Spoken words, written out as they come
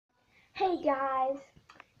Hey guys,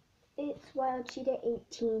 it's Wild Cheetah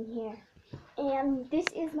 18 here, and this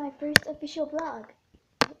is my first official vlog.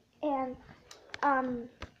 And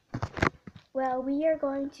well, we are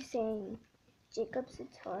going to sing Jacob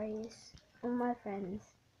Sartorius and my friends.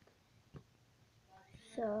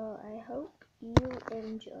 So I hope you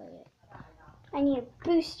enjoy it. I need a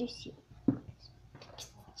booster seat.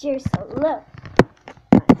 You're so low.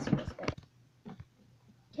 That feels good.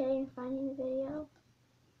 Okay, finding the video.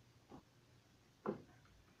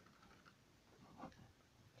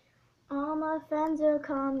 All my friends are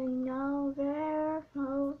coming over.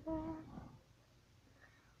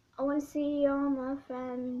 I want to see all my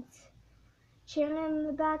friends chilling in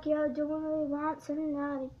the backyard doing what they want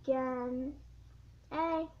tonight again.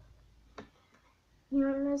 Hey, you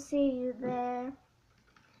want to see you there.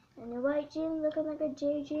 And your white jeans looking like a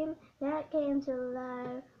J dream that came to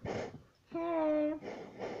life. Hey,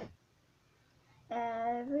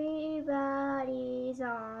 everybody's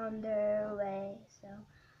on their way. So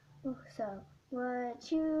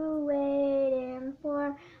what you waiting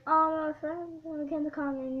for? All my friends can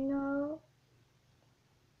come and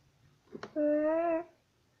over.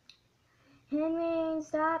 And we ain't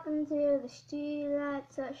stopping till the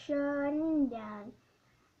streetlights are shutting down.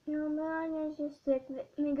 No man, just stick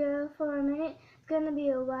with me, girl, for a minute. It's gonna be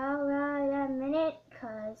a wild ride at a minute,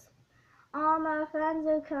 'cause all my friends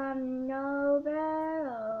are coming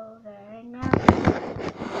over now.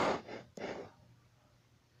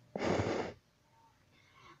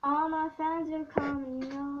 All my friends are coming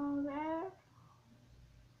over.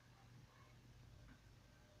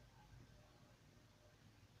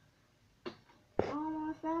 All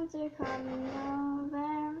my friends are coming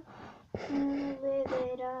over. And live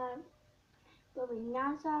it up. But we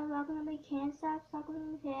not stop rocking, we can't stop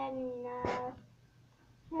talking, we had enough.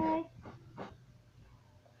 Hey,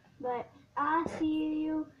 but I see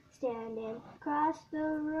you standing across the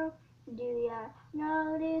room. Do ya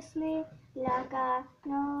notice me like I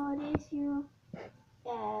notice you?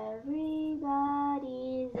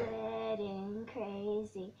 Everybody's getting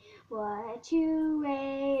crazy. What you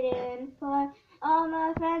waiting for? All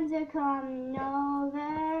my friends are coming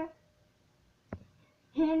over.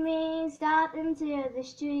 And we ain't stopping till the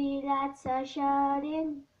streetlights are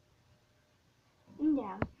shutting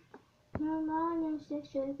down. No longer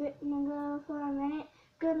just written and go for a minute.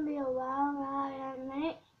 Gonna be a wild ride at a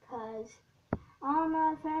minute, 'cause all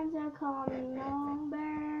my friends are coming over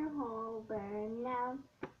now.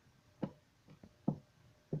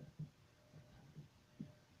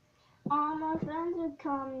 All my friends are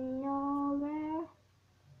coming over.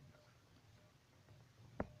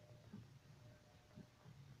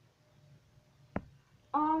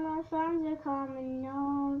 All my friends are coming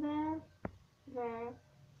over. Hey,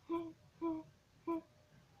 hey, hey.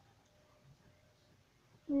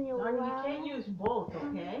 Honey, you can't use both,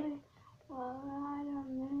 okay? Well, I don't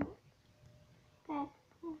know. Hey,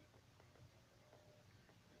 hey.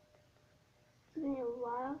 It's gonna be a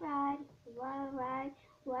wild ride, wild ride,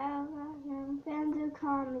 wild ride, and friends are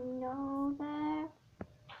coming over.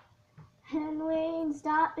 And we ain't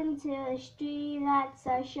stopping till the streetlights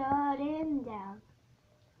are shutting down.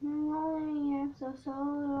 I'm rolling here so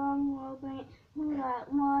long, hoping we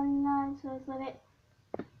got one night, so let's live it.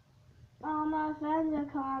 All my friends are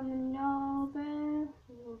coming over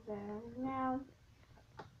now.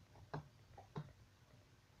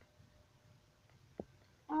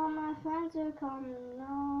 All my friends are coming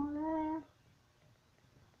over.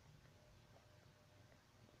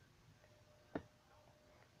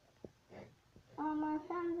 All my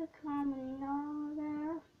friends are coming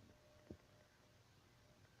over.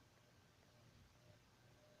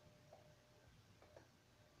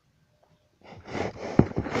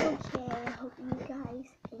 Okay, I hope you guys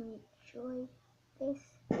enjoyed this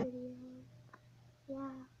video.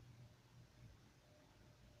 Yeah.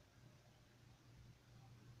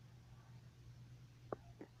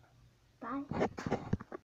 Bye.